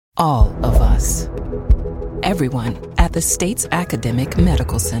All of us. Everyone at the state's academic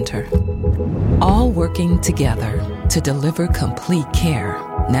medical center. All working together to deliver complete care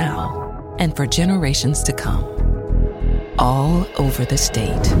now and for generations to come. All over the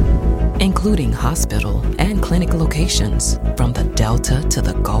state, including hospital and clinic locations from the Delta to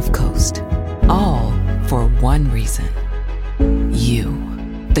the Gulf Coast. All for one reason.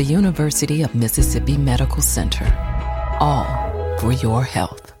 You, the University of Mississippi Medical Center. All for your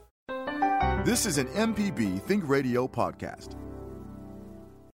health. This is an MPB Think Radio podcast.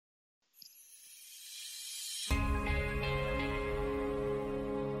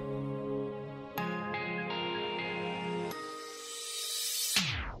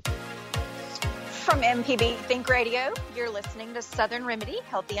 From MPB Think Radio, you're listening to Southern Remedy,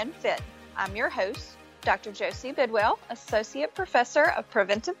 Healthy and Fit. I'm your host, Dr. Josie Bidwell, Associate Professor of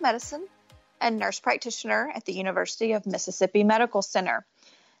Preventive Medicine and Nurse Practitioner at the University of Mississippi Medical Center.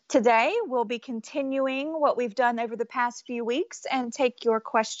 Today, we'll be continuing what we've done over the past few weeks and take your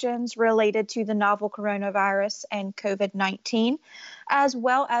questions related to the novel coronavirus and COVID-19, as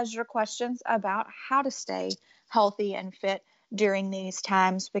well as your questions about how to stay healthy and fit during these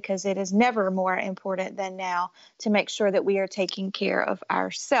times, because it is never more important than now to make sure that we are taking care of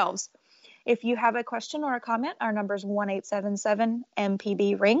ourselves. If you have a question or a comment, our number is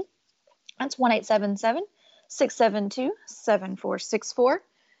 1-877-MPB-RING. That's 1-877-672-7464.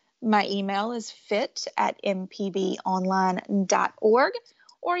 My email is fit@mpbonline.org,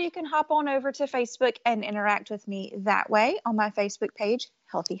 or you can hop on over to Facebook and interact with me that way on my Facebook page,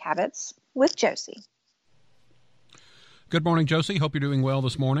 Healthy Habits with Josie. Good morning, Josie. Hope you're doing well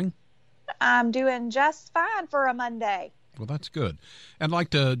this morning. I'm doing just fine for a Monday. Well, that's good. I'd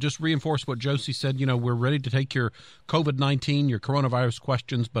like to just reinforce what Josie said. You know, we're ready to take your COVID-19, your coronavirus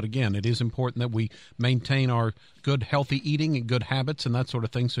questions, but again, it is important that we maintain our good, healthy eating and good habits and that sort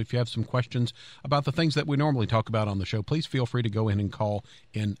of thing. So if you have some questions about the things that we normally talk about on the show, please feel free to go in and call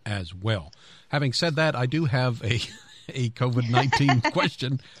in as well. Having said that, I do have a COVID-19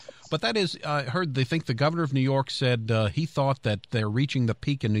 question. But that is, I heard they think the governor of New York said he thought that they're reaching the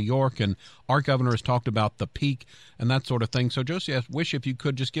peak in New York, and our governor has talked about the peak and that sort of thing. So, Josie, I wish if you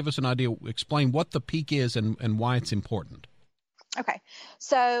could just give us an idea, explain what the peak is and why it's important. Okay.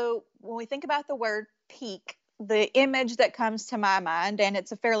 So when we think about the word peak, the image that comes to my mind, and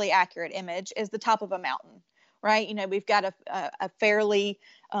it's a fairly accurate image, is the top of a mountain, right? You know, we've got a fairly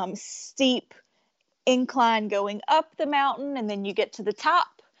steep incline going up the mountain, and then you get to the top.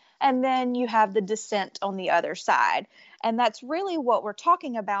 And then you have the descent on the other side. And that's really what we're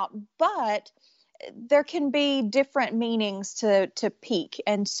talking about. But there can be different meanings to peak.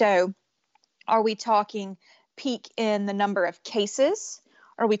 And so are we talking peak in the number of cases?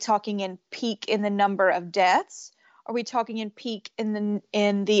 Are we talking in peak in the number of deaths? Are we talking in peak in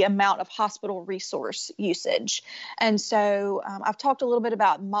the amount of hospital resource usage? And so I've talked a little bit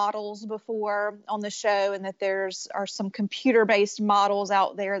about models before on the show, and that are some computer-based models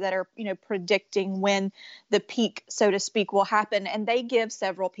out there that are, predicting when the peak, so to speak, will happen. And they give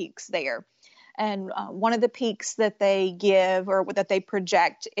several peaks there. And one of the peaks that they give or that they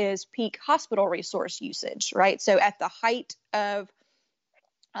project is peak hospital resource usage, right? So at the height of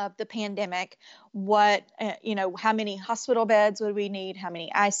the pandemic, how many hospital beds would we need, how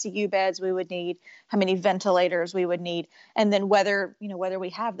many ICU beds we would need, how many ventilators we would need, and then whether we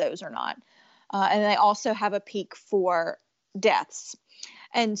have those or not. And they also have a peak for deaths.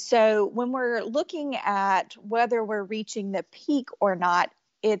 And so when we're looking at whether we're reaching the peak or not,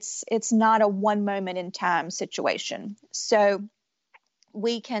 it's not a one moment in time situation. So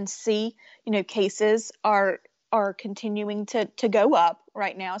we can see, cases are continuing to go up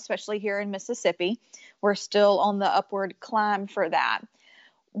right now, especially here in Mississippi. We're still on the upward climb for that.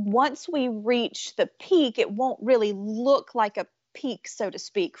 Once we reach the peak, it won't really look like a peak, so to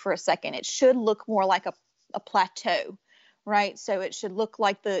speak, for a second. It should look more like a plateau, right? So it should look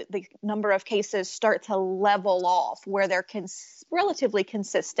like the number of cases start to level off where they're relatively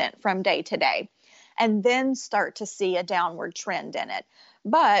consistent from day to day, and then start to see a downward trend in it.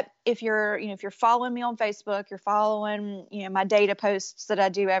 But if you're following me on Facebook, you're following, my data posts that I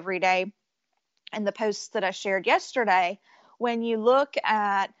do every day and the posts that I shared yesterday, when you look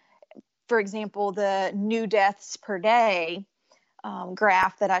at, for example, the new deaths per day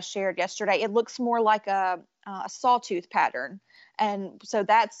graph that I shared yesterday, it looks more like a sawtooth pattern. And so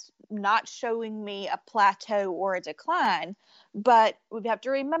that's not showing me a plateau or a decline. But we have to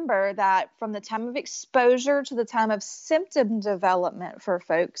remember that from the time of exposure to the time of symptom development for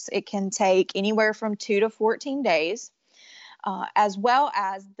folks, it can take anywhere from 2 to 14 days. as well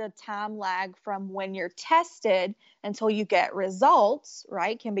as the time lag from when you're tested until you get results,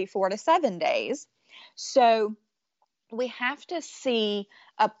 right, can be 4 to 7 days. So we have to see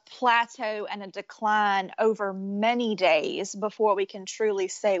a plateau and a decline over many days before we can truly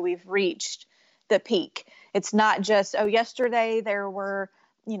say we've reached the peak. It's not just, oh, yesterday there were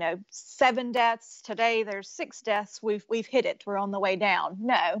 7 deaths. Today there's 6 deaths. We've hit it. We're on the way down.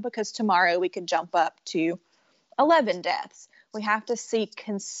 No, because tomorrow we could jump up to 11 deaths. We have to see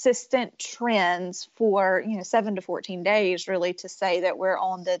consistent trends for 7 to 14 days, really, to say that we're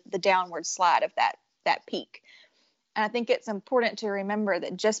on the downward slide of that peak. And I think it's important to remember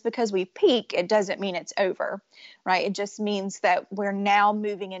that just because we peak, it doesn't mean it's over, right? It just means that we're now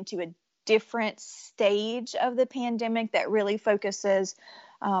moving into a different stage of the pandemic that really focuses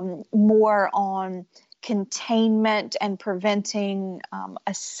more on containment and preventing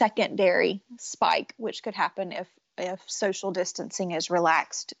a secondary spike, which could happen if social distancing is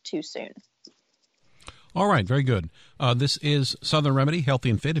relaxed too soon. All right, very good. This is Southern Remedy, Healthy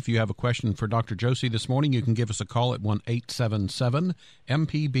and Fit. If you have a question for Dr. Josie this morning, you can give us a call at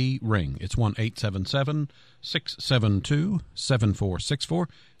 1-877-MPB-RING. It's 1-877-672-7464.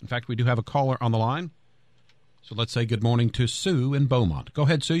 In fact, we do have a caller on the line. So let's say good morning to Sue in Beaumont. Go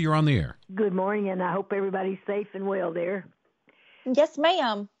ahead, Sue, you're on the air. Good morning, and I hope everybody's safe and well there. Yes,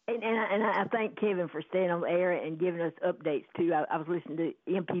 ma'am. And I thank Kevin for staying on the air and giving us updates, too. I was listening to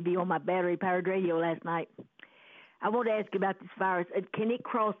MPB on my battery-powered radio last night. I want to ask you about this virus. Can it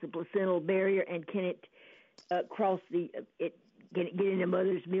cross the placental barrier, and can it cross can it get in the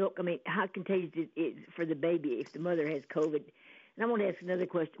mother's milk? I mean, how contagious is it for the baby if the mother has COVID? And I want to ask another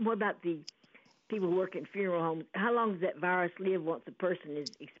question. What about the people who work in funeral homes? How long does that virus live once a person is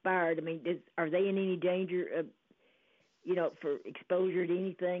expired? I mean, are they in any danger for exposure to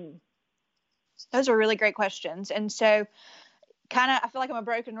anything? Those are really great questions. And so I feel like I'm a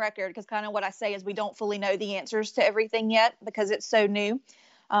broken record because kind of what I say is we don't fully know the answers to everything yet because it's so new.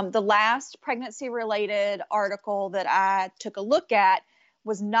 The last pregnancy-related article that I took a look at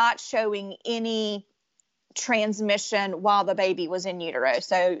was not showing any transmission while the baby was in utero.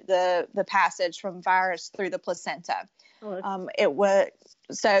 So the passage from virus through the placenta. It was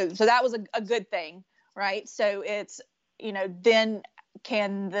so that was a good thing, right? So it's then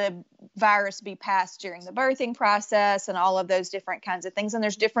can the virus be passed during the birthing process and all of those different kinds of things. And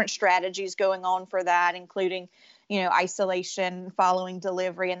there's different strategies going on for that, including, isolation following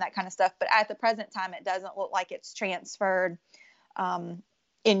delivery and that kind of stuff. But at the present time, it doesn't look like it's transferred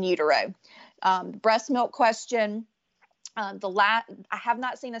in utero. Breast milk question. I have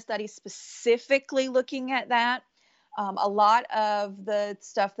not seen a study specifically looking at that. A lot of the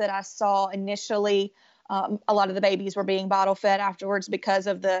stuff that I saw initially, a lot of the babies were being bottle fed afterwards because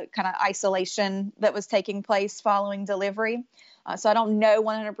of the kind of isolation that was taking place following delivery. So I don't know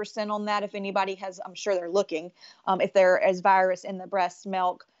 100% on that. If anybody has, I'm sure they're looking, if there is virus in the breast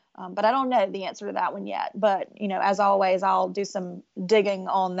milk. But I don't know the answer to that one yet. But, as always, I'll do some digging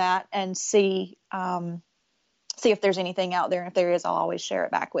on that and see if there's anything out there. And if there is, I'll always share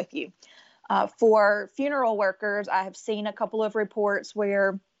it back with you. For funeral workers, I have seen a couple of reports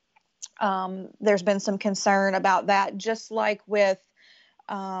where there's been some concern about that, just like with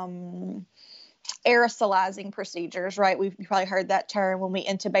aerosolizing procedures, right? We've probably heard that term when we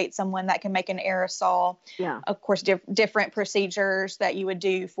intubate someone that can make an aerosol. Yeah. Of course, different procedures that you would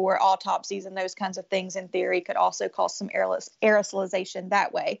do for autopsies and those kinds of things in theory could also cause some aerosolization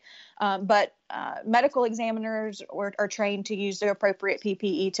that way. But medical examiners are trained to use the appropriate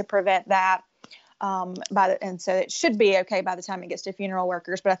PPE to prevent that. And so it should be okay by the time it gets to funeral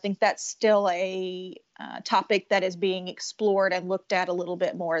workers. But I think that's still a topic that is being explored and looked at a little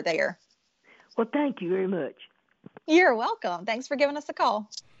bit more there. Well, thank you very much. You're welcome. Thanks for giving us a call.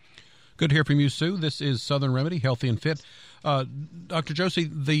 Good to hear from you, Sue. This is Southern Remedy, Healthy and Fit. Dr. Josie,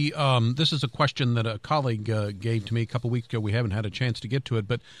 this is a question that a colleague gave to me a couple of weeks ago. We haven't had a chance to get to it,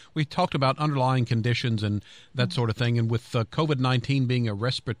 but we talked about underlying conditions and that sort of thing. And with COVID-19 being a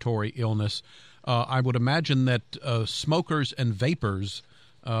respiratory illness, I would imagine that smokers and vapors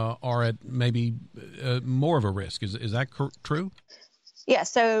are at maybe more of a risk. Is that true? Yeah.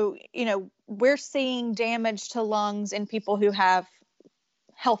 So, we're seeing damage to lungs in people who have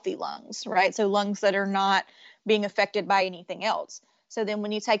healthy lungs, right? So lungs that are not being affected by anything else. So then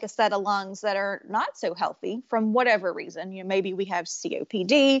when you take a set of lungs that are not so healthy from whatever reason, maybe we have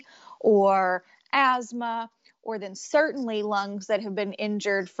COPD or asthma, or then certainly lungs that have been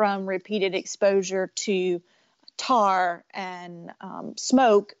injured from repeated exposure to tar and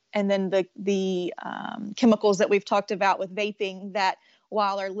smoke, and then the chemicals that we've talked about with vaping that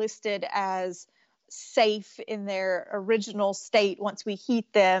while are listed as safe in their original state. Once we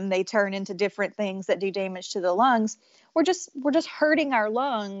heat them, they turn into different things that do damage to the lungs. We're just hurting our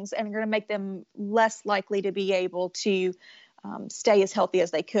lungs, and we're going to make them less likely to be able to stay as healthy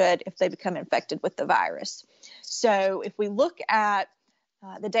as they could if they become infected with the virus. So if we look at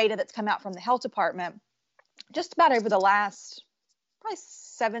the data that's come out from the health department, just about over the last probably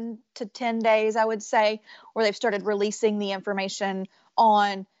 7 to 10 days, I would say, where they've started releasing the information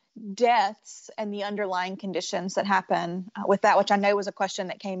on deaths and the underlying conditions that happen with that, which I know was a question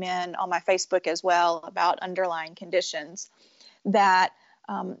that came in on my Facebook as well about underlying conditions, that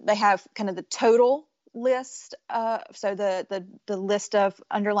they have kind of the total list. So the list of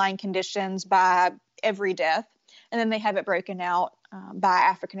underlying conditions by every death, and then they have it broken out by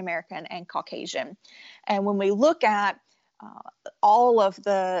African American and Caucasian. And when we look at all of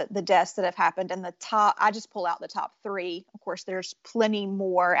the deaths that have happened in the top, I just pull out the top 3. Of course, there's plenty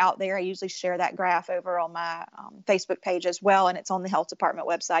more out there. I usually share that graph over on my Facebook page as well, and it's on the health department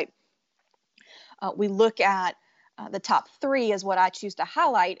website. We look at the top 3 is what I choose to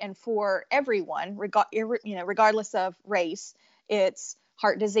highlight. And for everyone, regardless of race, it's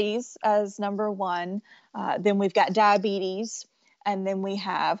heart disease as number 1. Then we've got diabetes, and then we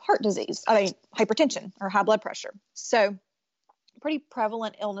have hypertension or high blood pressure. So pretty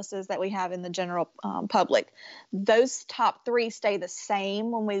prevalent illnesses that we have in the general public. Those top 3 stay the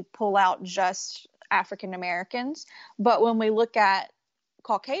same when we pull out just African Americans. But when we look at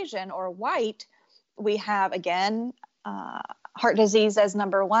Caucasian or white, we have, again, heart disease as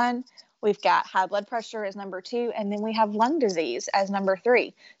number 1. We've got high blood pressure as number 2, and then we have lung disease as number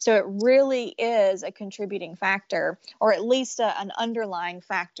 3. So it really is a contributing factor, or at least an underlying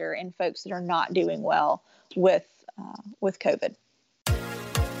factor in folks that are not doing well with COVID.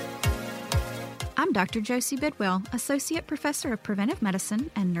 I'm Dr. Josie Bidwell, Associate Professor of Preventive Medicine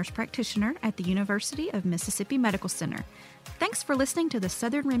and Nurse Practitioner at the University of Mississippi Medical Center. Thanks for listening to the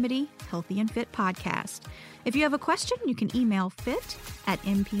Southern Remedy Healthy and Fit podcast. If you have a question, you can email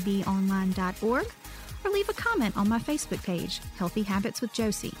fit@mpbonline.org or leave a comment on my Facebook page, Healthy Habits with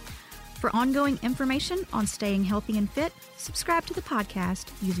Josie. For ongoing information on staying healthy and fit, subscribe to the podcast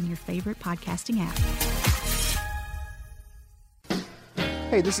using your favorite podcasting app.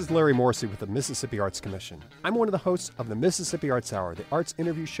 Hey, this is Larry Morrissey with the Mississippi Arts Commission. I'm one of the hosts of the Mississippi Arts Hour, the arts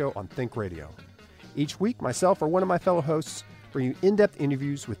interview show on Think Radio. Each week, myself or one of my fellow hosts bring you in-depth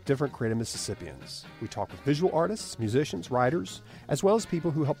interviews with different creative Mississippians. We talk with visual artists, musicians, writers, as well as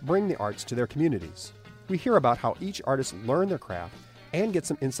people who help bring the arts to their communities. We hear about how each artist learned their craft and get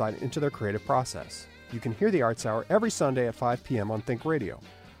some insight into their creative process. You can hear the Arts Hour every Sunday at 5 p.m. on Think Radio,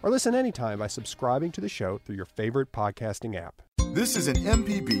 or listen anytime by subscribing to the show through your favorite podcasting app. This is an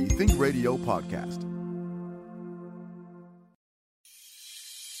MPB Think Radio podcast.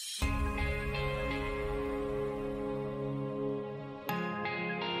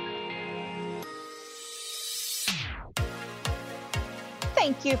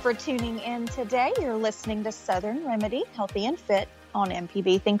 Thank you for tuning in today. You're listening to Southern Remedy Healthy and Fit on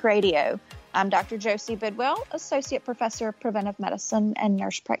MPB Think Radio. I'm Dr. Josie Bidwell, Associate Professor of Preventive Medicine and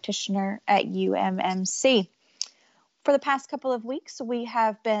Nurse Practitioner at UMMC. For the past couple of weeks, we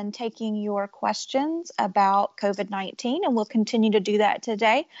have been taking your questions about COVID-19, and we'll continue to do that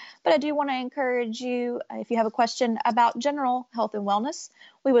today. But I do want to encourage you, if you have a question about general health and wellness,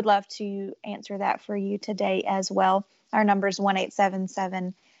 we would love to answer that for you today as well. Our number is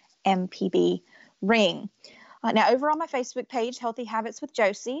 1-877-MPB-RING. Now, over on my Facebook page, Healthy Habits with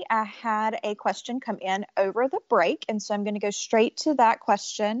Josie, I had a question come in over the break, and so I'm going to go straight to that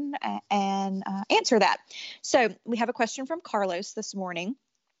question and answer that. So we have a question from Carlos this morning,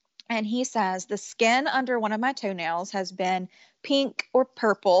 and he says, the skin under one of my toenails has been pink or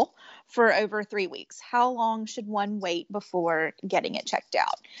purple for over 3 weeks. How long should one wait before getting it checked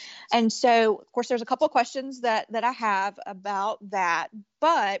out? And so, of course, there's a couple of questions that I have about that,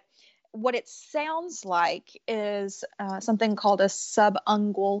 but what it sounds like is something called a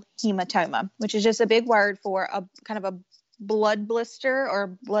subungual hematoma, which is just a big word for a kind of a blood blister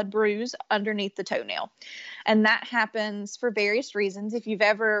or blood bruise underneath the toenail. And that happens for various reasons. If you've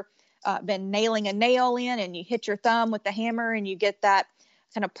ever been nailing a nail in and you hit your thumb with the hammer and you get that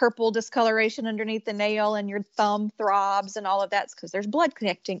kind of purple discoloration underneath the nail and your thumb throbs and all of that's because there's blood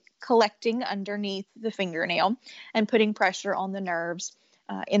collecting underneath the fingernail and putting pressure on the nerves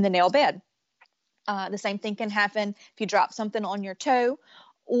in the nail bed. The same thing can happen if you drop something on your toe,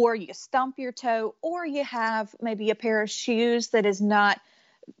 or you stump your toe, or you have maybe a pair of shoes that is not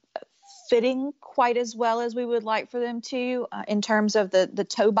fitting quite as well as we would like for them to in terms of the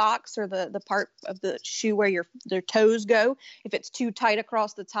toe box or the part of the shoe where their toes go. If it's too tight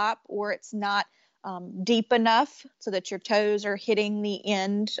across the top, or it's not deep enough so that your toes are hitting the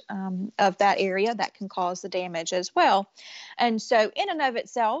end of that area, that can cause the damage as well. And so in and of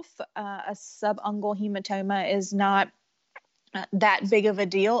itself, a subungual hematoma is not that big of a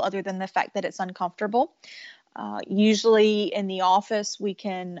deal, other than the fact that it's uncomfortable. Usually in the office, we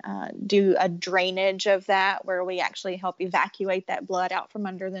can do a drainage of that where we actually help evacuate that blood out from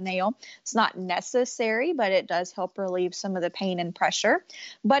under the nail. It's not necessary, but it does help relieve some of the pain and pressure.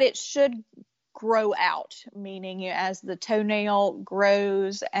 But it should grow out, meaning as the toenail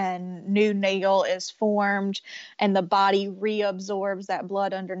grows and new nail is formed and the body reabsorbs that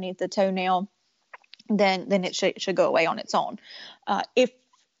blood underneath the toenail, then it should go away on its own. If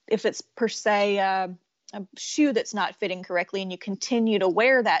it's per se a shoe that's not fitting correctly and you continue to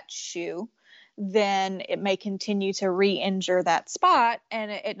wear that shoe, then it may continue to re-injure that spot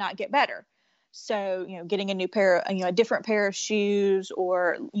and it not get better. So, getting a new pair, a different pair of shoes,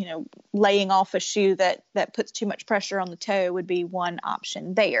 or, laying off a shoe that puts too much pressure on the toe would be one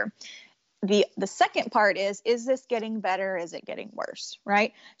option there. The second part is this getting better? Is it getting worse?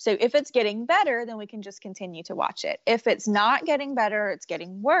 Right? So if it's getting better, then we can just continue to watch it. If it's not getting better, it's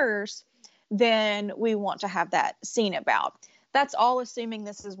getting worse, then we want to have that seen about. That's all assuming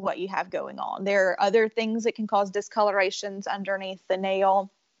this is what you have going on. There are other things that can cause discolorations underneath the nail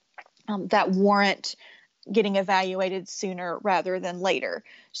that warrant getting evaluated sooner rather than later.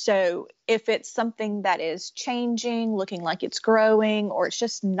 So if it's something that is changing, looking like it's growing, or it's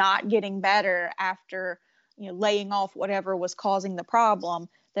just not getting better after laying off whatever was causing the problem,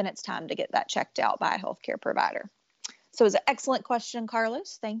 then it's time to get that checked out by a healthcare provider. So it's an excellent question,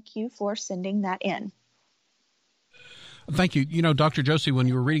 Carlos. Thank you for sending that in. Thank you. Dr. Josie, when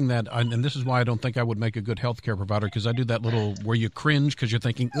you were reading that, and this is why I don't think I would make a good healthcare provider, because I do that little where you cringe because you're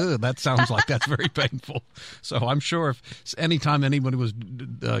thinking, that sounds like that's very painful. So I'm sure if anytime anybody was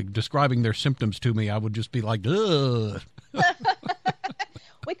describing their symptoms to me, I would just be like, ugh.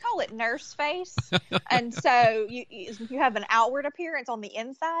 We call it nurse face. And so you have an outward appearance on the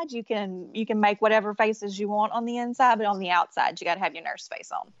inside. You can make whatever faces you want on the inside, but on the outside, you got to have your nurse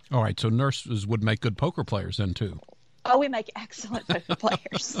face on. All right. So nurses would make good poker players then too. Oh, we make excellent poker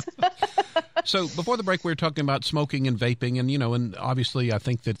players. So before the break, we were talking about smoking and vaping, and and obviously I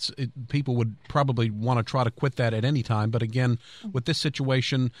think that people would probably want to try to quit that at any time. But again, with this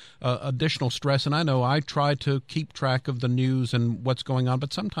situation, additional stress, and I know I try to keep track of the news and what's going on,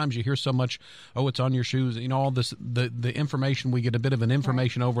 but sometimes you hear so much, it's on your shoes, all this, the information, we get a bit of an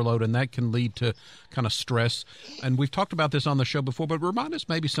information overload, and that can lead to kind of stress. And we've talked about this on the show before, but remind us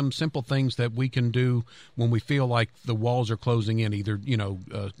maybe some simple things that we can do when we feel like the walls are closing in, either,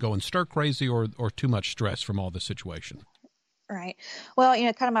 going stir crazy or too much stress from all this situation. Right. Well,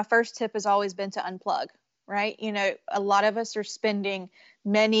 kind of my first tip has always been to unplug, right? A lot of us are spending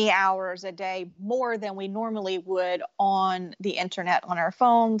many hours a day, more than we normally would, on the internet, on our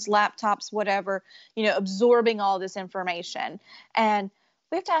phones, laptops, whatever, absorbing all this information. And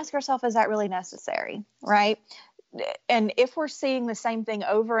we have to ask ourselves, is that really necessary? Right. And if we're seeing the same thing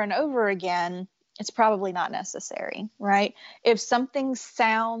over and over again, it's probably not necessary, right? If something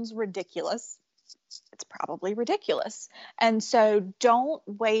sounds ridiculous, it's probably ridiculous. And so don't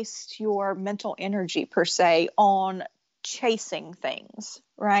waste your mental energy per se on chasing things,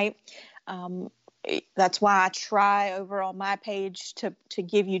 right? That's why I try over on my page to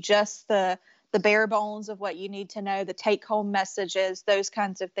give you just the bare bones of what you need to know, the take-home messages, those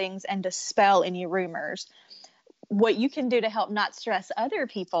kinds of things, and dispel any rumors. What you can do to help not stress other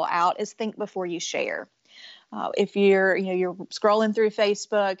people out is think before you share. If you're scrolling through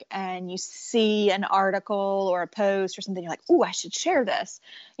Facebook and you see an article or a post or something, you're like, "Ooh, I should share this."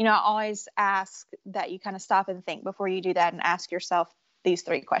 I always ask that you kind of stop and think before you do that and ask yourself these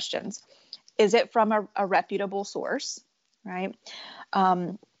 3 questions. Is it from a reputable source, right?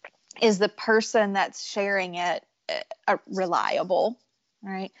 Is the person that's sharing it reliable?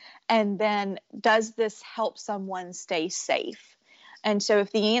 Right. And then, does this help someone stay safe? And so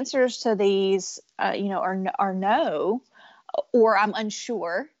if the answers to these, are no, or I'm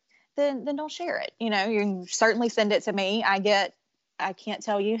unsure, then don't share it. You can certainly send it to me. I can't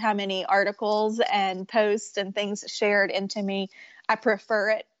tell you how many articles and posts and things shared into me. I prefer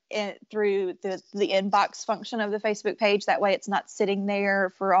it through the inbox function of the Facebook page. That way it's not sitting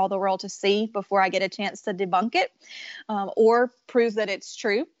there for all the world to see before I get a chance to debunk it or prove that it's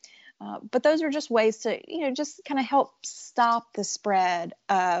true. But those are just ways to, just kind of help stop the spread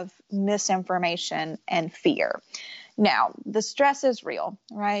of misinformation and fear. Now, the stress is real,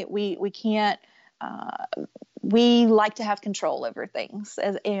 right? We can't we like to have control over things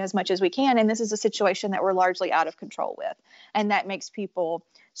as much as we can. And this is a situation that we're largely out of control with. And that makes people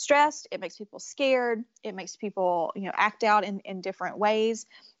stressed. It makes people scared. It makes people, act out in different ways.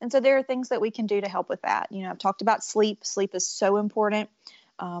 And so there are things that we can do to help with that. I've talked about sleep. Sleep is so important.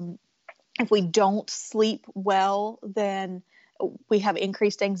 If we don't sleep well, then we have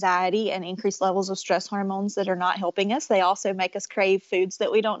increased anxiety and increased levels of stress hormones that are not helping us. They also make us crave foods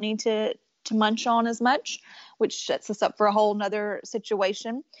that we don't need to munch on as much, which sets us up for a whole nother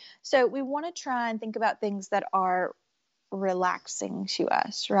situation. So we want to try and think about things that are relaxing to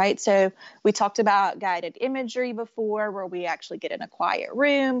us, right? So we talked about guided imagery before, where we actually get in a quiet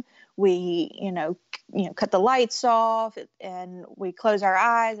room, we, cut the lights off and we close our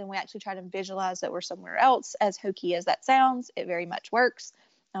eyes and we actually try to visualize that we're somewhere else. As hokey as that sounds, it very much works.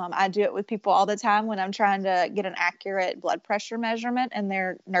 I do it with people all the time when I'm trying to get an accurate blood pressure measurement and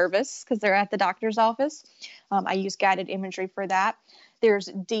they're nervous because they're at the doctor's office. I use guided imagery for that. There's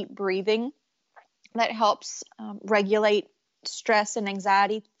deep breathing that helps regulate stress and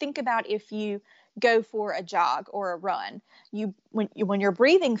anxiety. Think about if you go for a jog or a run. When you're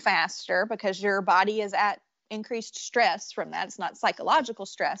breathing faster because your body is at increased stress from that. It's not psychological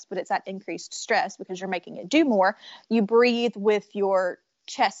stress, but it's at increased stress because you're making it do more. You breathe with your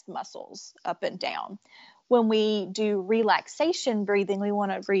chest muscles up and down. When we do relaxation breathing, we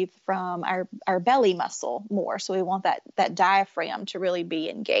want to breathe from our belly muscle more. So we want that diaphragm to really be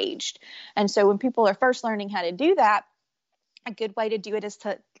engaged. And so when people are first learning how to do that, a good way to do it is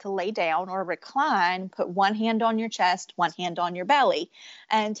to lay down or recline, put one hand on your chest, one hand on your belly,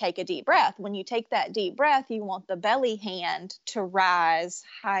 and take a deep breath. When you take that deep breath, you want the belly hand to rise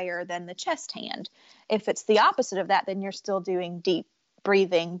higher than the chest hand. If it's the opposite of that, then you're still doing deep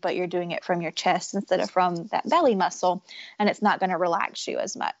breathing, but you're doing it from your chest instead of from that belly muscle, and it's not going to relax you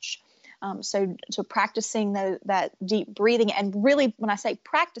as much. So practicing that deep breathing, and really when I say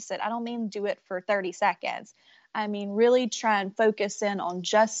practice it, I don't mean do it for 30 seconds. I mean, really try and focus in on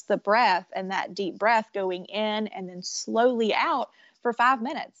just the breath and that deep breath going in and then slowly out for 5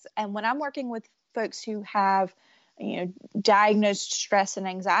 minutes. And when I'm working with folks who have, diagnosed stress and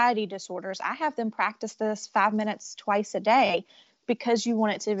anxiety disorders, I have them practice this 5 minutes twice a day because you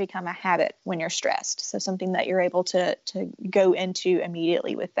want it to become a habit when you're stressed. So something that you're able to go into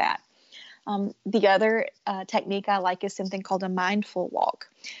immediately with that. The other technique I like is something called a mindful walk.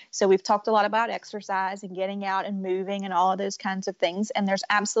 So we've talked a lot about exercise and getting out and moving and all of those kinds of things. And there's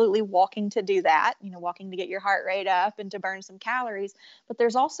absolutely walking to do that, walking to get your heart rate up and to burn some calories. But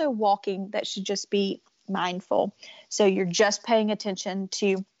there's also walking that should just be mindful. So you're just paying attention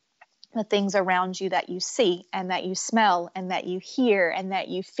to the things around you that you see and that you smell and that you hear and that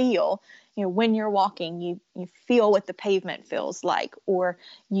you feel. When you're walking, you feel what the pavement feels like, or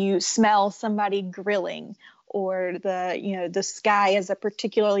you smell somebody grilling, or the sky is a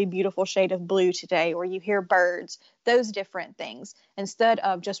particularly beautiful shade of blue today, or you hear birds, those different things. Instead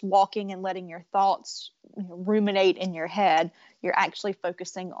of just walking and letting your thoughts ruminate in your head, you're actually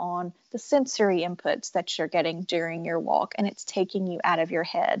focusing on the sensory inputs that you're getting during your walk, and it's taking you out of your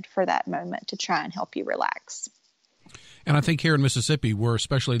head for that moment to try and help you relax. And I think here in Mississippi, we're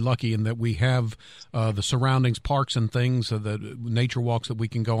especially lucky in that we have the surroundings, parks and things, the nature walks that we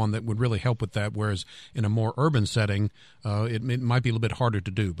can go on that would really help with that, whereas in a more urban setting, it might be a little bit harder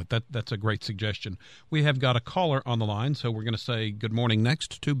to do. But that's a great suggestion. We have got a caller on the line, so we're going to say good morning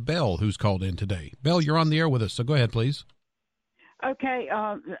next to Belle, who's called in today. Belle, you're on the air with us, so go ahead, please. Okay,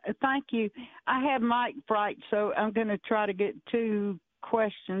 thank you. I have mic fright, so I'm going to try to get 2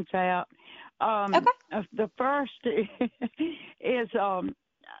 questions out. Okay. The first is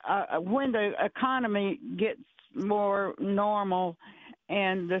when the economy gets more normal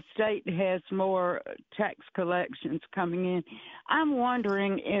and the state has more tax collections coming in, I'm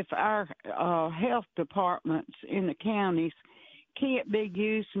wondering if our health departments in the counties can't be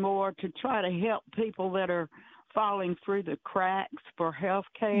used more to try to help people that are falling through the cracks for health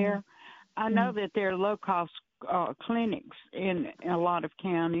care. Mm-hmm. I know that there are low-cost clinics in a lot of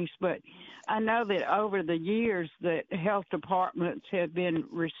counties, but I know that over the years that health departments have been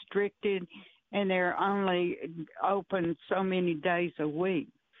restricted and they're only open so many days a week.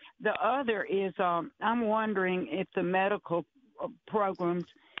 The other is I'm wondering if the medical programs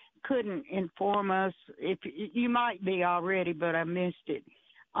couldn't inform us, if you might be already, but I missed it,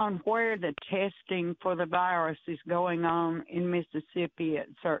 on where the testing for the virus is going on in Mississippi at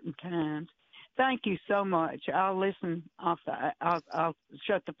certain times. Thank you so much. I'll listen I'll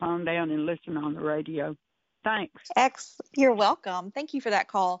shut the phone down and listen on the radio. Thanks. You're welcome. Thank you for that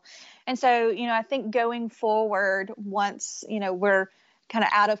call. And so, I think going forward, once, we're kind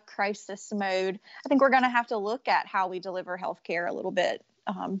of out of crisis mode, I think we're going to have to look at how we deliver healthcare a little bit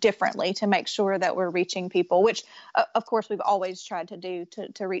differently to make sure that we're reaching people, which of course we've always tried to do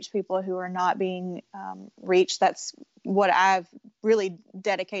to reach people who are not being reached. That's what I've really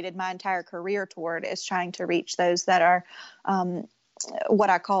dedicated my entire career toward, is trying to reach those that are what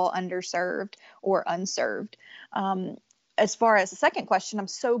I call underserved or unserved. As far as the second question, I'm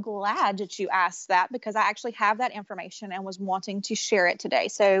so glad that you asked that, because I actually have that information and was wanting to share it today.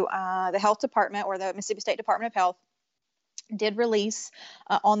 So the health department, or the Mississippi State Department of Health, did release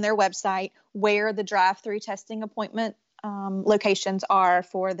on their website where the drive-through testing appointment locations are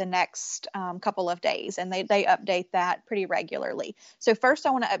for the next couple of days. And they update that pretty regularly. So first,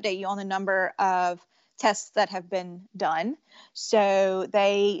 I want to update you on the number of tests that have been done. So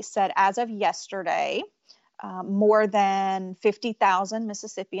they said as of yesterday, more than 50,000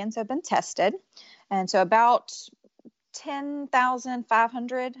 Mississippians have been tested. And so about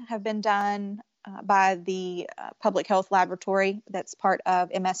 10,500 have been done by the public health laboratory that's part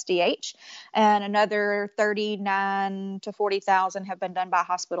of MSDH, and another 39 to 40,000 have been done by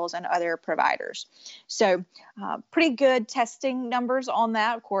hospitals and other providers. So pretty good testing numbers on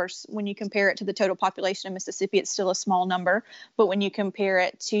that. Of course, when you compare it to the total population of Mississippi, it's still a small number, but when you compare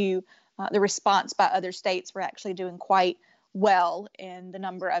it to the response by other states, we're actually doing quite well in the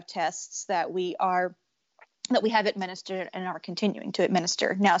number of tests that we have administered and are continuing to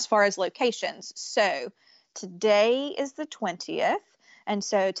administer. Now, as far as locations, so today is the 20th. And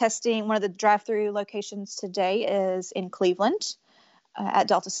so testing, one of the drive-through locations today is in Cleveland at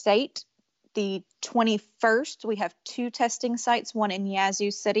Delta State. The 21st, we have 2 testing sites, one in Yazoo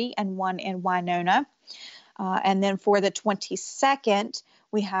City and one in Winona. And then for the 22nd,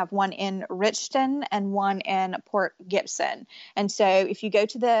 we have one in Richton and one in Port Gibson. And so if you go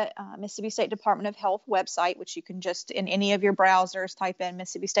to the Mississippi State Department of Health website, which you can just in any of your browsers type in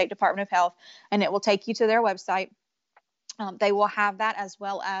Mississippi State Department of Health, and it will take you to their website. They will have that, as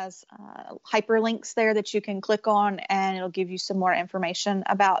well as hyperlinks there that you can click on, and it'll give you some more information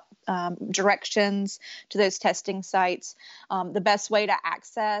about directions to those testing sites. The best way to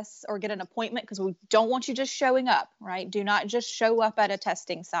access or get an appointment, because we don't want you just showing up, right? Do not just show up at a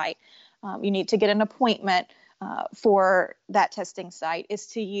testing site. You need to get an appointment for that testing site, is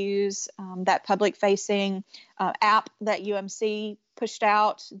to use that public-facing app that UMC pushed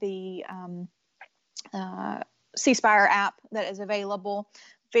out, the C-Spire app that is available.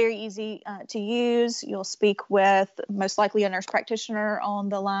 Very easy to use. You'll speak with most likely a nurse practitioner on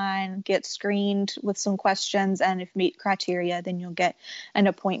the line, get screened with some questions, and if meet criteria, then you'll get an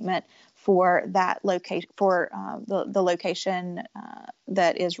appointment for that location, for the location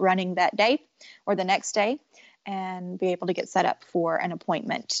that is running that day or the next day, and be able to get set up for an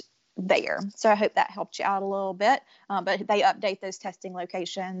appointment there. So I hope that helped you out a little bit. But they update those testing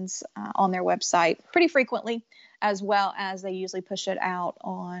locations on their website pretty frequently, as well as they usually push it out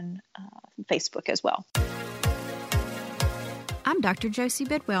on Facebook as well. I'm Dr. Josie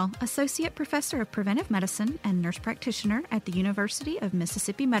Bidwell, Associate Professor of Preventive Medicine and Nurse Practitioner at the University of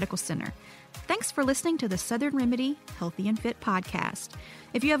Mississippi Medical Center. Thanks for listening to the Southern Remedy Healthy and Fit podcast.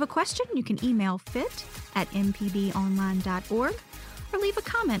 If you have a question, you can email fit@mpbonline.org or leave a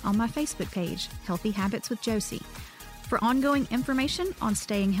comment on my Facebook page, Healthy Habits with Josie. For ongoing information on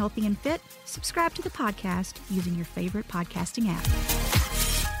staying healthy and fit, subscribe to the podcast using your favorite podcasting app.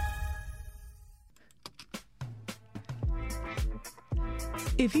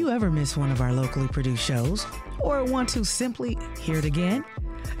 If you ever miss one of our locally produced shows or want to simply hear it again,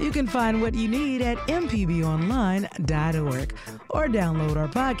 you can find what you need at mpbonline.org or download our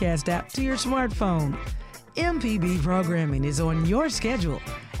podcast app to your smartphone. MPB programming is on your schedule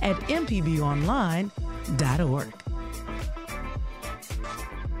at mpbonline.org.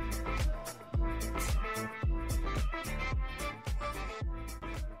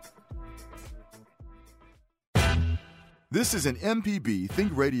 This is an MPB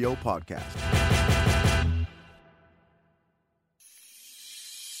Think Radio podcast.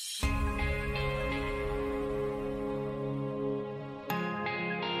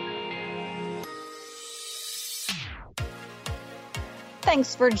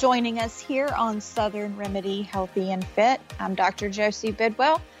 Thanks for joining us here on Southern Remedy Healthy and Fit. I'm Dr. Josie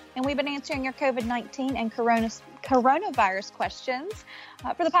Bidwell, and we've been answering your COVID-19 and coronavirus questions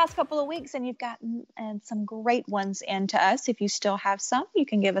for the past couple of weeks, and you've gotten some great ones into us. If you still have some, you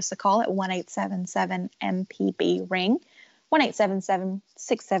can give us a call at 1-877-MPB-RING,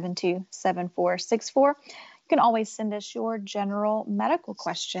 1-877-672-7464. You can always send us your general medical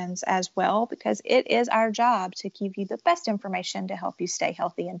questions as well, because it is our job to give you the best information to help you stay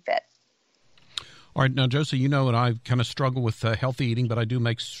healthy and fit. All right. Now, Josie, you know, and I kind of struggle with healthy eating, but I do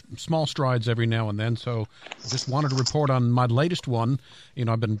make small strides every now and then. So I just wanted to report on my latest one. You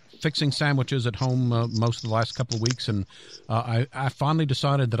know, I've been fixing sandwiches at home most of the last couple of weeks, and I finally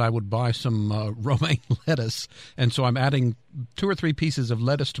decided that I would buy some romaine lettuce. And so I'm adding 2 or 3 pieces of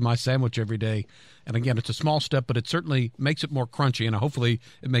lettuce to my sandwich every day. And again, it's a small step, but it certainly makes it more crunchy, and hopefully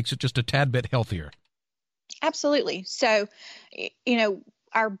it makes it just a tad bit healthier. Absolutely. So, you know,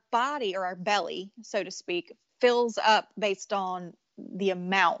 our body, or our belly, so to speak, fills up based on the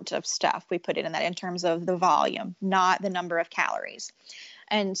amount of stuff we put in that, in terms of the volume, not the number of calories.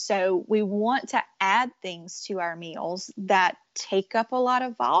 And so we want to add things to our meals that take up a lot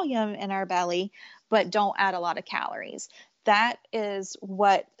of volume in our belly, but don't add a lot of calories. That is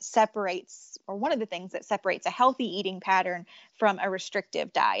what separates, or one of the things that separates, a healthy eating pattern from a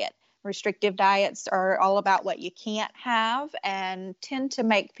restrictive diet. Restrictive diets are all about what you can't have and tend to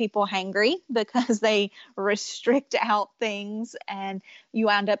make people hangry because they restrict out things, and you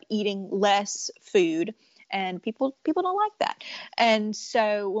end up eating less food, and people don't like that. And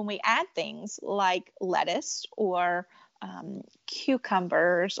so when we add things like lettuce or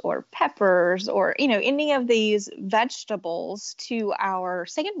cucumbers or peppers, or, you know, any of these vegetables to our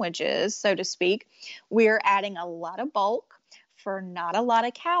sandwiches, so to speak, we're adding a lot of bulk for not a lot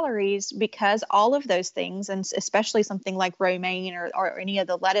of calories, because all of those things, and especially something like romaine or any of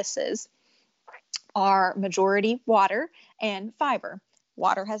the lettuces, are majority water and fiber.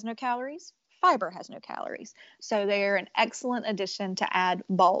 Water has no calories. Fiber has no calories. So they're an excellent addition to add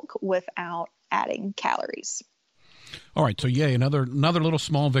bulk without adding calories. All right. So, yay, another little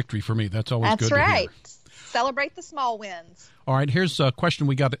small victory for me. That's always good to hear. That's right. Celebrate the small wins. All right, here's a question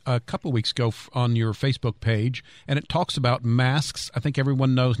we got a couple of weeks ago on your Facebook page, and it talks about masks. I think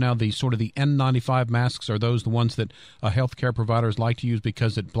everyone knows now the N95 masks are the ones that healthcare providers like to use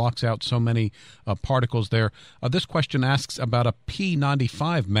because it blocks out so many particles there. This question asks about a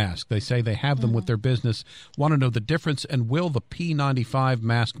P95 mask. They say they have them with their business. Want to know the difference, and will the P95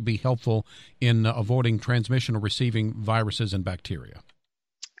 mask be helpful in avoiding transmission or receiving viruses and bacteria?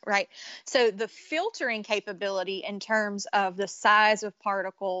 Right. So the filtering capability in terms of the size of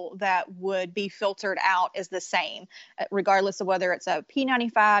particle that would be filtered out is the same, regardless of whether it's a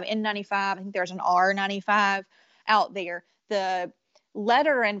P95, N95. I think there's an R95 out there. The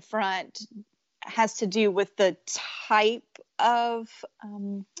letter in front has to do with the type of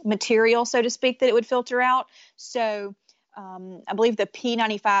material, so to speak, that it would filter out. So I believe the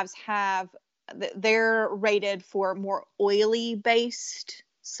P95s they're rated for more oily based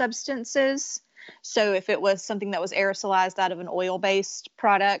substances. So if it was something that was aerosolized out of an oil-based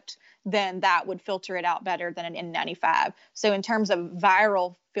product, then that would filter it out better than an N95. So in terms of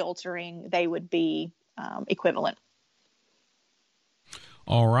viral filtering, they would be equivalent.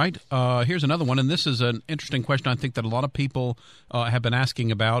 All right. Here's another one, and this is an interesting question I think that a lot of people have been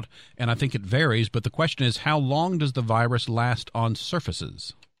asking about, and I think it varies, but the question is, how long does the virus last on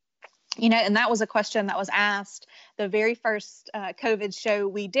surfaces? You know, and that was a question that was asked the very first COVID show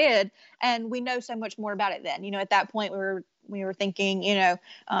we did, and we know so much more about it then. You know, at that point we were thinking,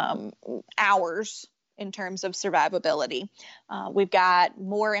 hours in terms of survivability. We've got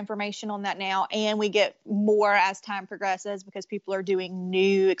more information on that now, and we get more as time progresses because people are doing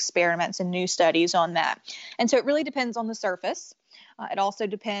new experiments and new studies on that. And so it really depends on the surface. It also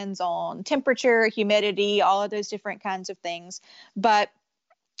depends on temperature, humidity, all of those different kinds of things. But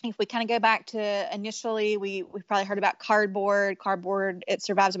if we kind of go back to initially, we've probably heard about cardboard. Cardboard, it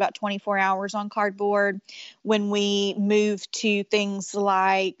survives about 24 hours on cardboard. When we move to things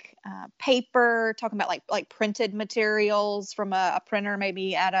like paper, talking about like printed materials from a printer,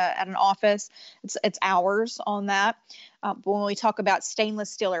 maybe at an office, it's hours on that. But when we talk about stainless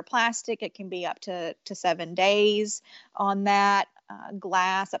steel or plastic, it can be up to 7 days on that.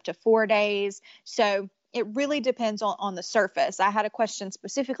 Glass, up to 4 days. So it really depends on the surface. I had a question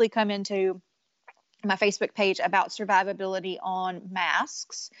specifically come into my Facebook page about survivability on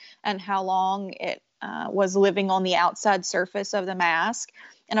masks and how long it was living on the outside surface of the mask.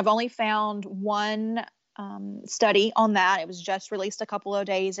 And I've only found one study on that. It was just released a couple of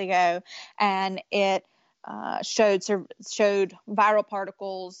days ago, and it showed viral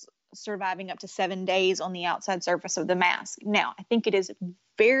particles surviving up to 7 days on the outside surface of the mask. Now, I think it is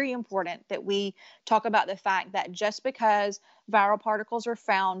very important that we talk about the fact that just because viral particles are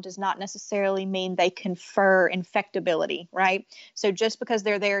found does not necessarily mean they confer infectability, right? So just because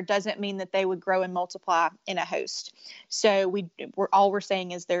they're there doesn't mean that they would grow and multiply in a host. So we're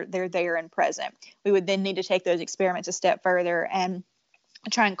saying is they're there and present. We would then need to take those experiments a step further and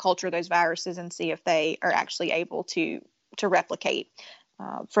try and culture those viruses and see if they are actually able to replicate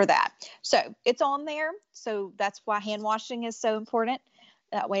for that. So it's on there. So that's why hand washing is so important.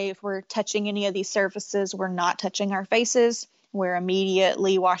 That way, if we're touching any of these surfaces, we're not touching our faces. We're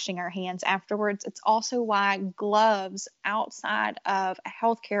immediately washing our hands afterwards. It's also why gloves outside of a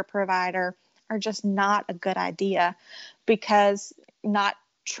healthcare provider are just not a good idea, because not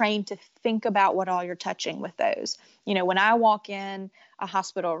trained to think about what all you're touching with those. You know, when I walk in a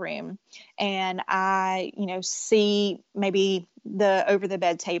hospital room and I, see maybe the over the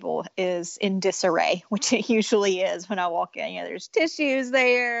bed table is in disarray, which it usually is when I walk in, there's tissues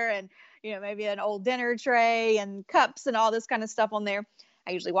there and, maybe an old dinner tray and cups and all this kind of stuff on there.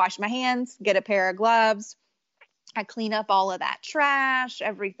 I usually wash my hands, get a pair of gloves. I clean up all of that trash,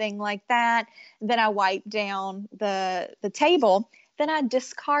 everything like that. Then I wipe down the table. Then I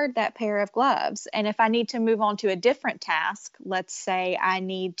discard that pair of gloves. And if I need to move on to a different task, let's say I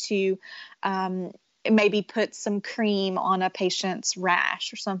need to maybe put some cream on a patient's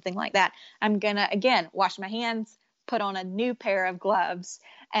rash or something like that, I'm going to, again, wash my hands, put on a new pair of gloves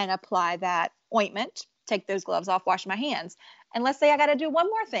and apply that ointment, take those gloves off, wash my hands. And let's say I got to do one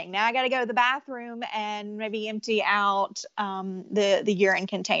more thing. Now I got to go to the bathroom and maybe empty out the urine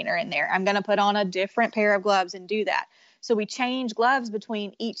container in there. I'm going to put on a different pair of gloves and do that. So we change gloves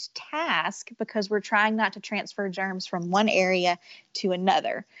between each task because we're trying not to transfer germs from one area to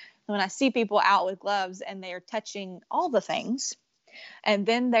another. When I see people out with gloves and they're touching all the things, and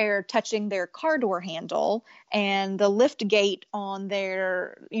then they're touching their car door handle and the lift gate on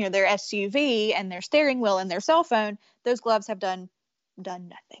their SUV and their steering wheel and their cell phone, those gloves have done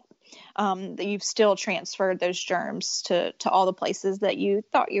nothing. You've still transferred those germs to all the places that you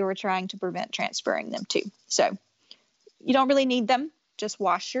thought you were trying to prevent transferring them to. So you don't really need them. Just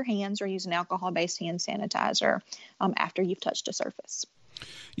wash your hands or use an alcohol-based hand sanitizer after you've touched a surface.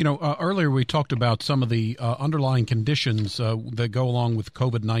 Earlier we talked about some of the underlying conditions that go along with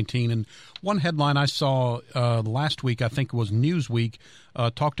COVID-19. And one headline I saw last week, I think it was Newsweek,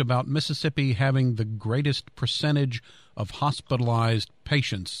 talked about Mississippi having the greatest percentage of hospitalized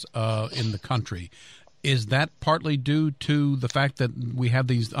patients in the country. Is that partly due to the fact that we have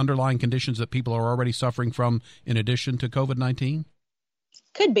these underlying conditions that people are already suffering from in addition to COVID-19?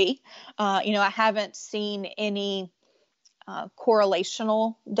 Could be. I haven't seen any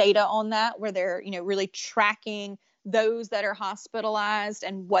correlational data on that where they're, really tracking those that are hospitalized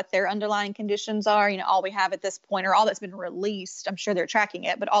and what their underlying conditions are. All we have at this point, or all that's been released, I'm sure they're tracking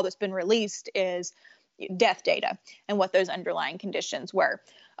it, but all that's been released is death data and what those underlying conditions were.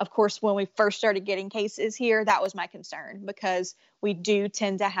 Of course, when we first started getting cases here, that was my concern because we do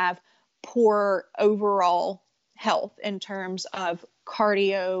tend to have poor overall health in terms of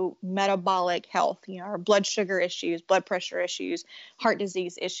cardiometabolic health, our blood sugar issues, blood pressure issues, heart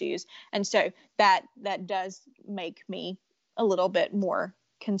disease issues. And so that does make me a little bit more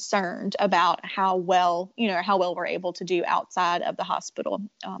concerned about how well we're able to do outside of the hospital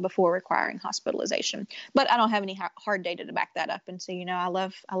before requiring hospitalization. But I don't have any hard data to back that up. And so, I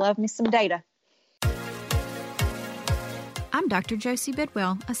love me some data. I'm Dr. Josie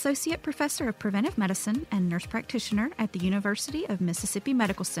Bidwell, Associate Professor of Preventive Medicine and Nurse Practitioner at the University of Mississippi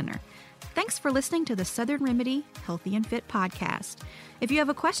Medical Center. Thanks for listening to the Southern Remedy Healthy and Fit podcast. If you have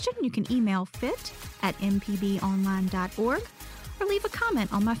a question, you can email fit@mpbonline.org or leave a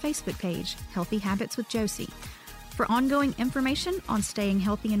comment on my Facebook page, Healthy Habits with Josie. For ongoing information on staying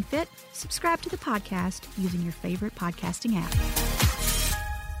healthy and fit, subscribe to the podcast using your favorite podcasting app.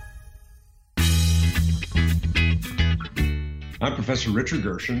 I'm Professor Richard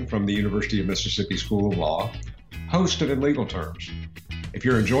Gershon from the University of Mississippi School of Law, host of In Legal Terms. If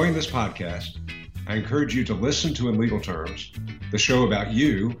you're enjoying this podcast, I encourage you to listen to In Legal Terms, the show about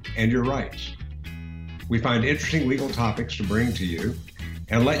you and your rights. We find interesting legal topics to bring to you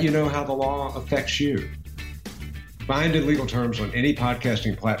and let you know how the law affects you. Find In Legal Terms on any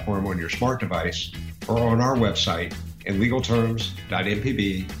podcasting platform on your smart device or on our website,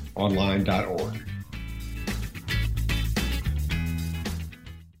 inlegalterms.mpbonline.org.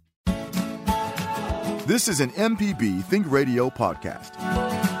 This is an MPB Think Radio podcast.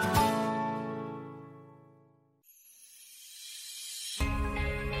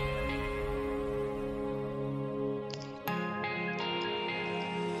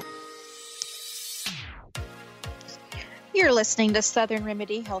 You're listening to Southern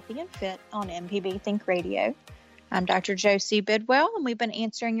Remedy Healthy and Fit on MPB Think Radio. I'm Dr. Josie Bidwell, and we've been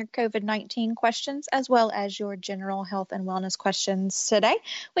answering your COVID-19 questions as well as your general health and wellness questions today.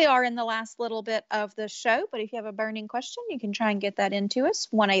 We are in the last little bit of the show, but if you have a burning question, you can try and get that into us,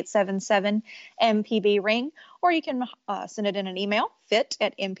 1-877-MPB-RING, or you can send it in an email,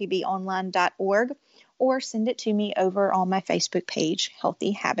 fit@mpbonline.org, or send it to me over on my Facebook page,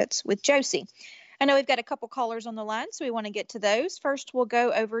 Healthy Habits with Josie. I know we've got a couple callers on the line, so we want to get to those. First, we'll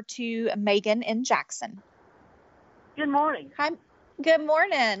go over to Megan in Jackson. Good morning. Hi. Good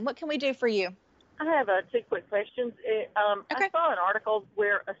morning. What can we do for you? I have two quick questions. I saw an article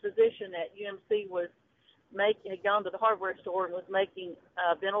where a physician at UMC had gone to the hardware store and was making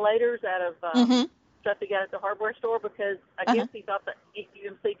ventilators out of stuff he got at the hardware store because I guess he thought that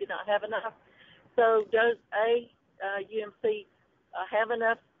UMC did not have enough. So does UMC have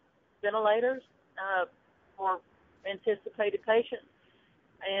enough ventilators for anticipated patients?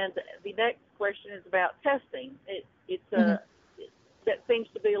 And the next question is about testing. That seems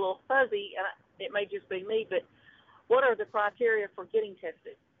to be a little fuzzy, and it may just be me, but what are the criteria for getting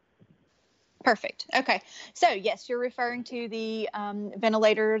tested? Perfect. Okay. So, yes, you're referring to the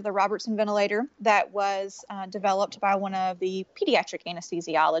ventilator, the Robertson ventilator that was developed by one of the pediatric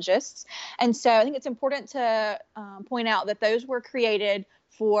anesthesiologists. And so I think it's important to point out that those were created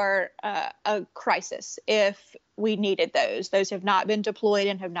for a crisis if we needed those. Those have not been deployed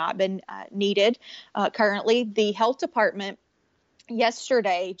and have not been needed currently. The health department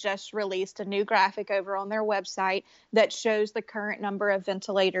yesterday just released a new graphic over on their website that shows the current number of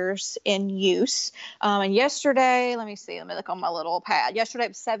ventilators in use. And yesterday, let me look on my little pad. Yesterday,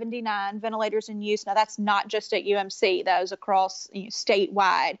 it was 79 ventilators in use. Now, that's not just at UMC. That was across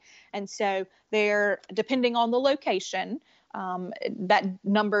statewide. And so they're, depending on the location, that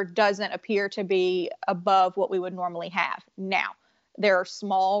number doesn't appear to be above what we would normally have. Now, there are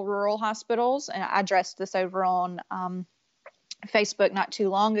small rural hospitals, and I addressed this over on Facebook not too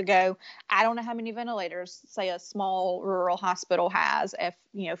long ago. I don't know how many ventilators, say, a small rural hospital has.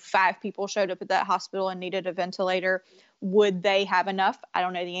 If 5 people showed up at that hospital and needed a ventilator, would they have enough? I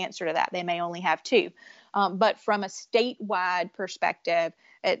don't know the answer to that. They may only have 2. But from a statewide perspective,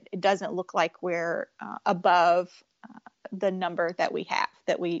 it doesn't look like we're above the number that we have,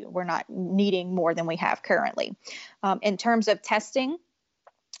 that we're not needing more than we have currently. In terms of testing,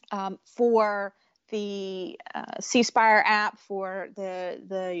 for the C-Spire app, for the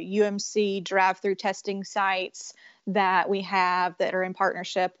UMC drive-through testing sites that we have that are in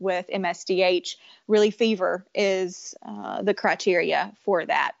partnership with MSDH, really fever is the criteria for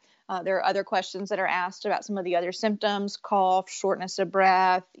that. There are other questions that are asked about some of the other symptoms, cough, shortness of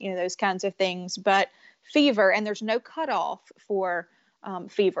breath, those kinds of things. But fever, and there's no cutoff for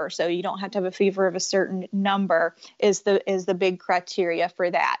fever, so you don't have to have a fever of a certain number, is the big criteria for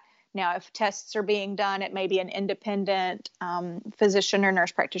that. Now, if tests are being done, it may be an independent physician or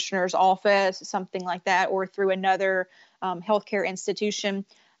nurse practitioner's office, something like that, or through another healthcare institution.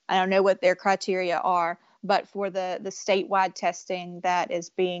 I don't know what their criteria are, but for the statewide testing that is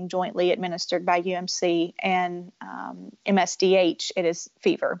being jointly administered by UMC and MSDH, it is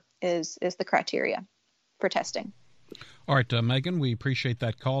fever is the criteria for testing. All right, Megan, we appreciate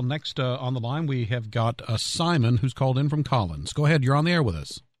that call. Next on the line, we have got Simon, who's called in from Collins. Go ahead. You're on the air with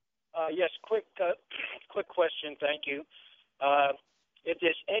us. Yes, quick question. Thank you. If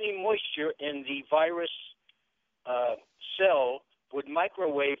there's any moisture in the virus cell, would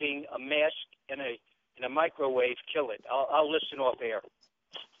microwaving a mask in a microwave kill it? I'll listen off air.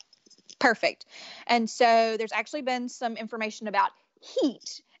 Perfect. And so there's actually been some information about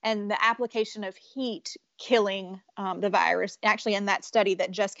heat and the application of heat killing the virus, actually in that study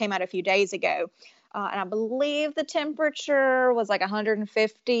that just came out a few days ago. And I believe the temperature was like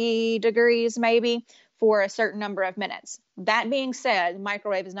 150 degrees maybe for a certain number of minutes. That being said,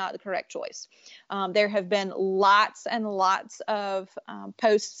 microwave is not the correct choice. There have been lots and lots of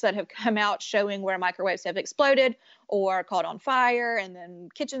posts that have come out showing where microwaves have exploded or caught on fire, and then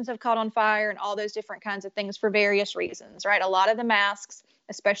kitchens have caught on fire, and all those different kinds of things for various reasons, right? A lot of the masks,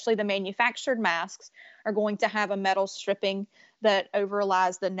 especially the manufactured masks, are going to have a metal stripping that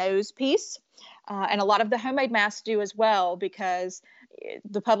overlies the nose piece. And a lot of the homemade masks do as well, because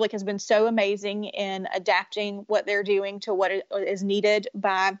the public has been so amazing in adapting what they're doing to what is needed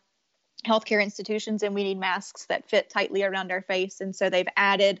by healthcare institutions, and we need masks that fit tightly around our face. And so they've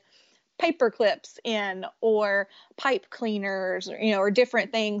added paper clips in, or pipe cleaners, or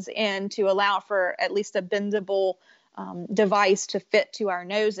different things in to allow for at least a bendable device to fit to our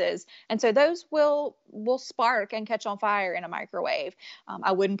noses. And so those will spark and catch on fire in a microwave.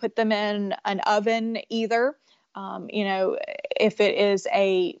 I wouldn't put them in an oven either. If it is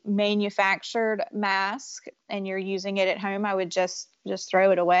a manufactured mask and you're using it at home, I would just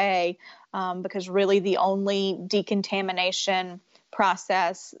throw it away, because really the only decontamination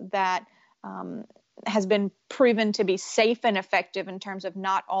process that has been proven to be safe and effective in terms of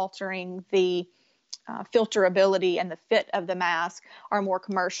not altering the filterability and the fit of the mask are more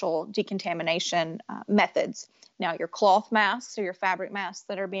commercial decontamination methods. Now, your cloth masks or your fabric masks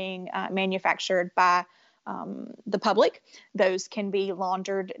that are being manufactured by the public, those can be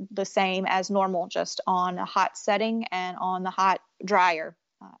laundered the same as normal, just on a hot setting and on the hot dryer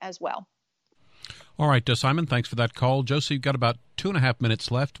as well. All right, Simon, thanks for that call. Josie, you've got about 2.5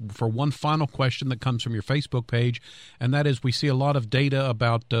 minutes left for one final question that comes from your Facebook page, and that is, we see a lot of data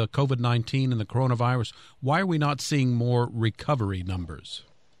about COVID-19 and the coronavirus. Why are we not seeing more recovery numbers?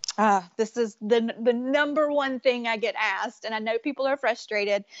 This is the number one thing I get asked, and I know people are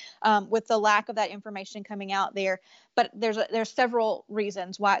frustrated with the lack of that information coming out there. But there's several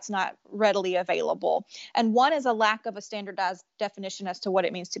reasons why it's not readily available, and one is a lack of a standardized definition as to what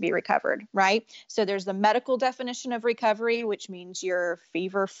it means to be recovered. Right. So there's the medical definition of recovery, which means you're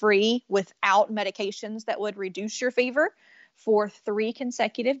fever-free without medications that would reduce your fever for 3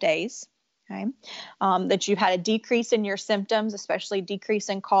 consecutive days. Okay. That you had a decrease in your symptoms, especially decrease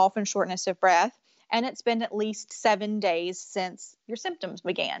in cough and shortness of breath, and it's been at least 7 days since your symptoms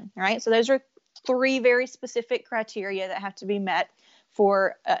began. Right. So those are 3 very specific criteria that have to be met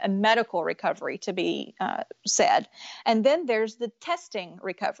for a medical recovery to be said. And then there's the testing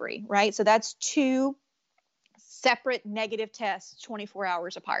recovery, right? So that's 2 separate negative tests 24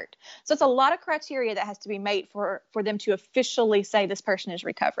 hours apart. So it's a lot of criteria that has to be made for them to officially say this person is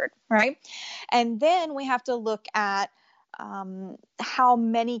recovered, right? And then we have to look at how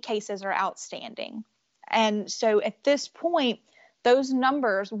many cases are outstanding. And so at this point, those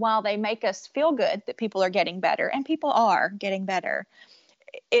numbers, while they make us feel good that people are getting better, and people are getting better,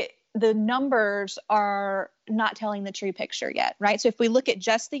 the numbers are not telling the true picture yet, right? So if we look at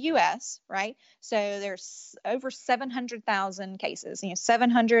just the U.S., right, so there's over 700,000 cases,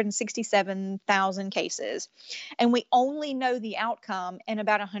 767,000 cases, and we only know the outcome in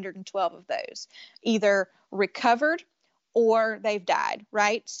about 112 of those, either recovered or they've died,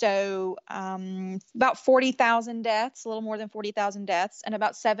 right? So about 40,000 deaths, a little more than 40,000 deaths, and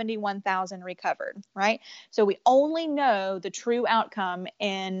about 71,000 recovered, right? So we only know the true outcome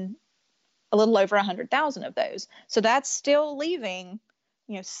in a little over 100,000 of those. So that's still leaving,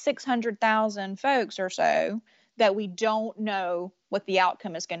 600,000 folks or so that we don't know what the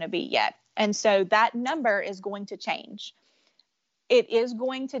outcome is going to be yet. And so that number is going to change. It is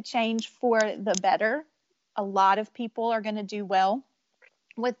going to change for the better. A lot of people are going to do well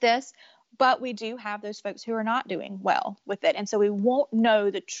with this, but we do have those folks who are not doing well with it. And so we won't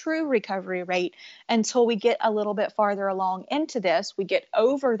know the true recovery rate until we get a little bit farther along into this. We get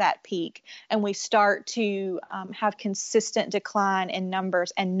over that peak and we start to have consistent decline in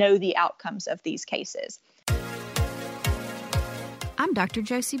numbers and know the outcomes of these cases. I'm Dr.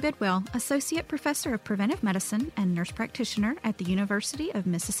 Josie Bidwell, Associate Professor of Preventive Medicine and Nurse Practitioner at the University of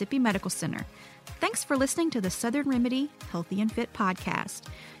Mississippi Medical Center. Thanks for listening to the Southern Remedy Healthy and Fit podcast.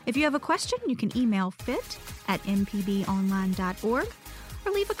 If you have a question, you can email fit@mpbonline.org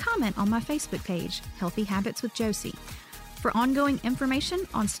or leave a comment on my Facebook page, Healthy Habits with Josie. For ongoing information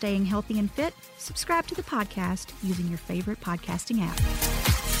on staying healthy and fit, subscribe to the podcast using your favorite podcasting app.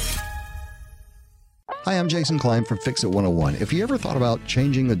 Hi, I'm Jason Klein from Fix It 101. If you ever thought about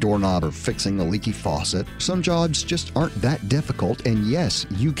changing a doorknob or fixing a leaky faucet, some jobs just aren't that difficult, and yes,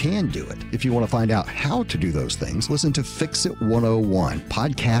 you can do it. If you want to find out how to do those things, listen to Fix It 101,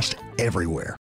 podcast everywhere.